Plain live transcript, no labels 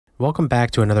Welcome back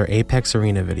to another Apex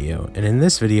Arena video, and in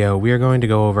this video we are going to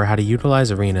go over how to utilize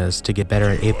arenas to get better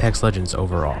at Apex Legends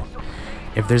overall.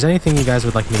 If there's anything you guys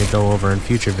would like me to go over in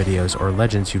future videos or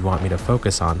legends you'd want me to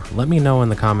focus on, let me know in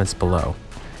the comments below.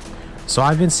 So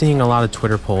I've been seeing a lot of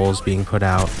Twitter polls being put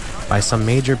out by some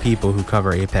major people who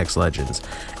cover Apex Legends,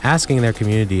 asking their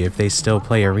community if they still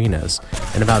play arenas,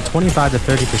 and about 25 to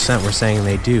 30% were saying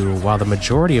they do, while the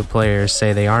majority of players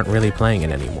say they aren't really playing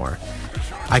it anymore.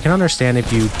 I can understand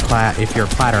if you're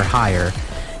plat or higher,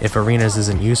 if arenas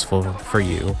isn't useful for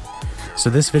you. So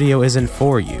this video isn't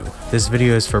for you. This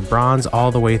video is for bronze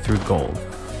all the way through gold.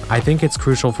 I think it's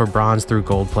crucial for bronze through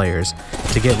gold players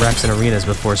to get reps in arenas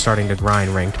before starting to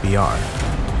grind ranked BR.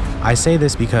 I say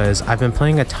this because I've been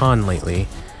playing a ton lately,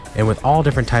 and with all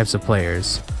different types of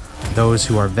players. Those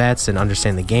who are vets and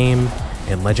understand the game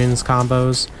and legends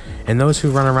combos, and those who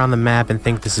run around the map and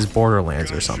think this is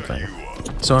Borderlands or something.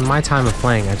 So in my time of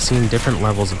playing, I've seen different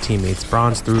levels of teammates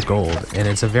bronze through gold, and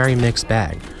it's a very mixed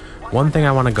bag. One thing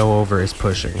I want to go over is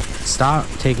pushing. Stop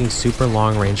taking super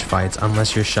long range fights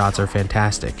unless your shots are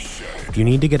fantastic. You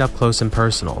need to get up close and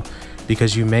personal,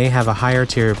 because you may have a higher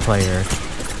tier player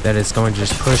that is going to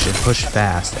just push and push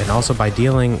fast, and also by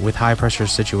dealing with high pressure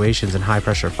situations and high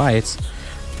pressure fights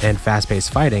and fast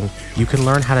paced fighting, you can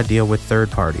learn how to deal with third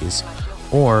parties,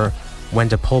 or when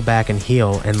to pull back and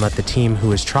heal and let the team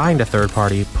who is trying to third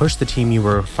party push the team you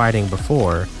were fighting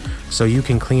before, so you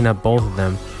can clean up both of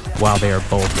them while they are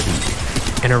both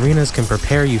weak. And arenas can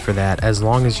prepare you for that as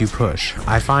long as you push.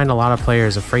 I find a lot of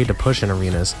players afraid to push in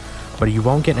arenas, but you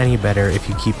won't get any better if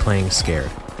you keep playing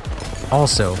scared.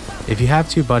 Also, if you have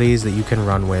two buddies that you can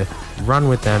run with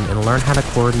them and learn how to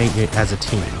coordinate as a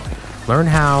team. Learn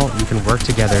how you can work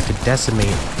together to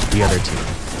decimate the other team.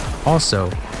 Also,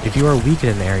 if you are weak in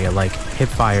an area like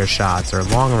hip-fire shots or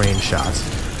long-range shots,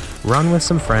 run with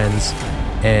some friends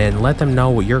and let them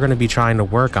know what you're going to be trying to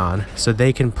work on so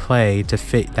they can play to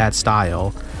fit that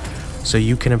style so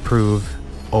you can improve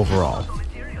overall.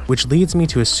 Which leads me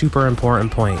to a super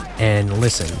important point, and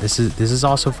listen, this is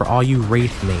also for all you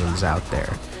Wraith names out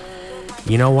there.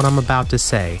 You know what I'm about to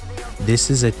say.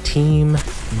 This is a team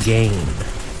game.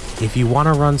 If you want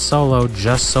to run solo,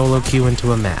 just solo queue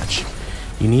into a match.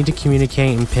 You need to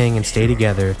communicate and ping and stay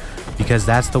together, because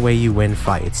that's the way you win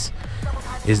fights.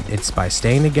 It's by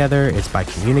staying together, it's by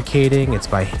communicating, it's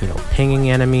by pinging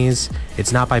enemies.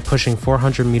 It's not by pushing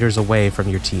 400 meters away from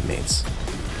your teammates.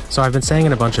 So I've been saying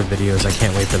in a bunch of videos I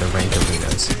can't wait for the ranked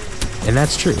arenas. And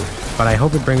that's true, but I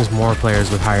hope it brings more players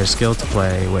with higher skill to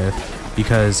play with,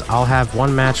 because I'll have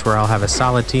one match where I'll have a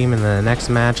solid team, and then the next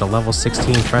match a level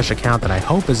 16 fresh account that I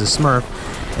hope is a smurf,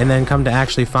 and then come to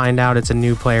actually find out it's a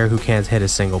new player who can't hit a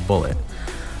single bullet.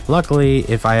 Luckily,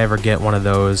 if I ever get one of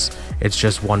those, it's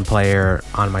just one player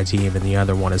on my team and the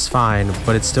other one is fine,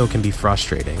 but it still can be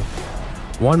frustrating.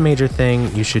 One major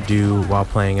thing you should do while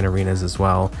playing in arenas as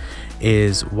well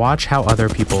is watch how other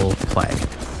people play.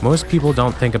 Most people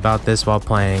don't think about this while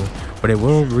playing, but it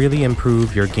will really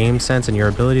improve your game sense and your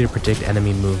ability to predict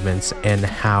enemy movements and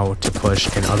how to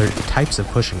push and other types of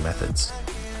pushing methods.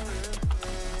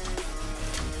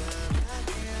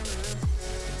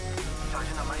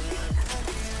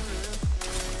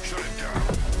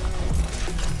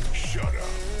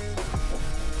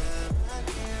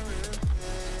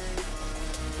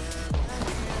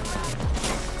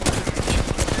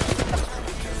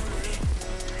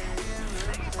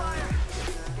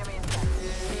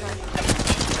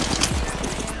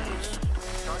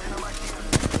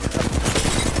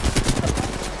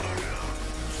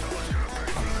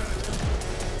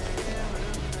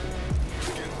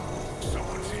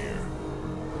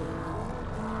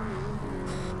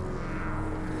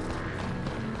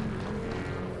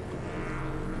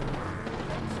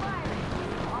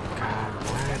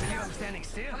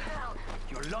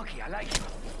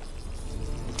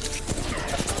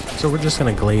 So we're just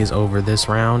gonna glaze over this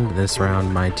round. This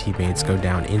round my teammates go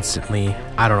down instantly.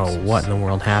 I don't know what in the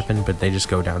world happened, but they just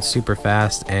go down super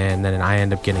fast, and then I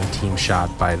end up getting team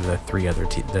shot by the three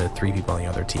people on the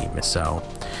other team. So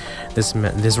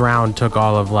this round took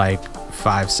all of like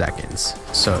 5 seconds,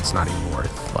 so it's not even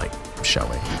worth like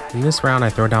showing. In this round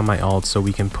I throw down my ult so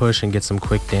we can push and get some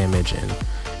quick damage in,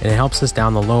 and it helps us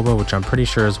down the Loba, which I'm pretty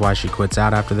sure is why she quits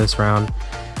out after this round.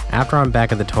 After I'm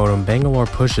back at the totem, Bangalore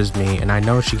pushes me, and I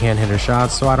know she can't hit her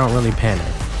shots, so I don't really panic.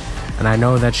 And I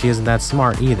know that she isn't that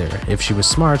smart either. If she was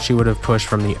smart, she would have pushed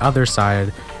from the other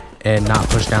side and not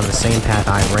pushed down the same path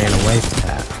I ran away from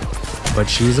that. But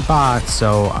she's a bot,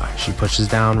 so she pushes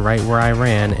down right where I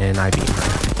ran, and I beat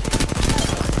her.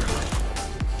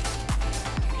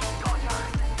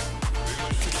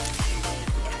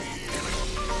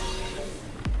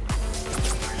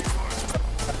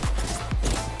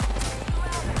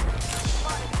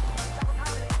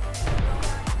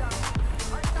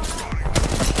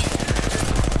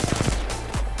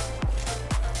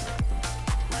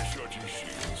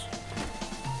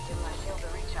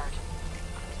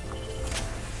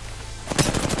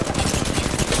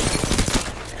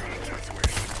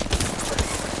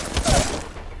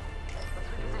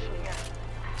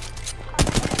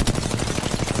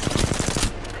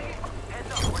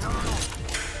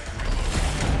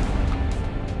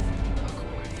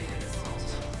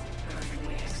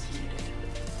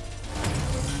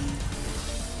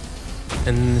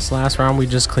 in this last round we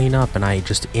just clean up, and I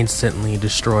just instantly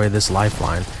destroy this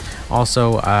lifeline.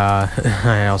 Also,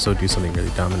 I also do something really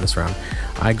dumb in this round.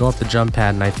 I go up the jump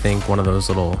pad, and I think one of those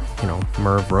little, you know,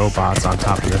 Merv robots on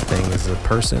top of your thing is a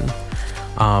person.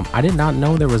 I did not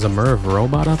know there was a Merv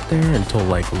robot up there until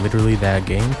like literally that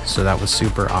game, so that was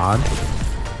super odd.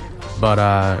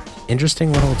 But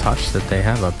interesting little touch that they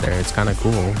have up there. It's kind of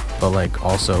cool, but like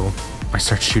also I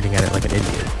start shooting at it like an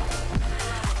idiot.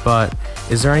 But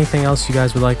is there anything else you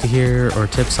guys would like to hear or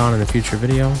tips on in a future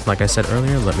video? Like I said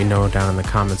earlier, let me know down in the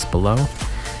comments below.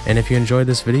 And if you enjoyed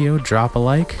this video, drop a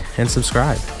like and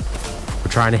subscribe.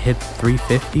 We're trying to hit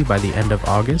 350 by the end of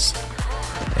August,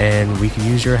 and we can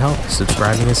use your help.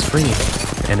 Subscribing is free.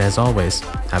 And as always,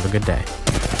 have a good day.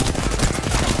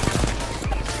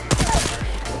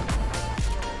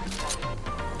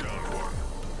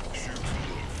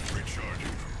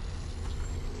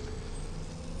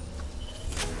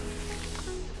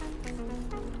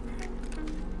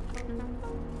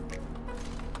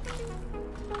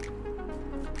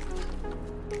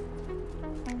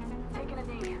 Taking a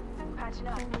knee. Patching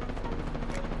up.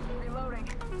 Reloading.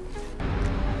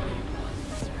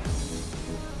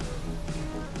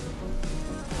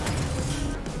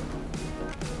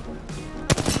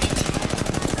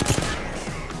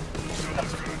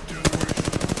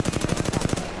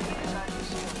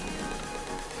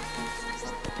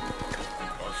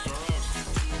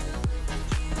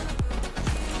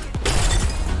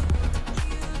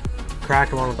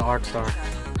 Cracked one with the arc star.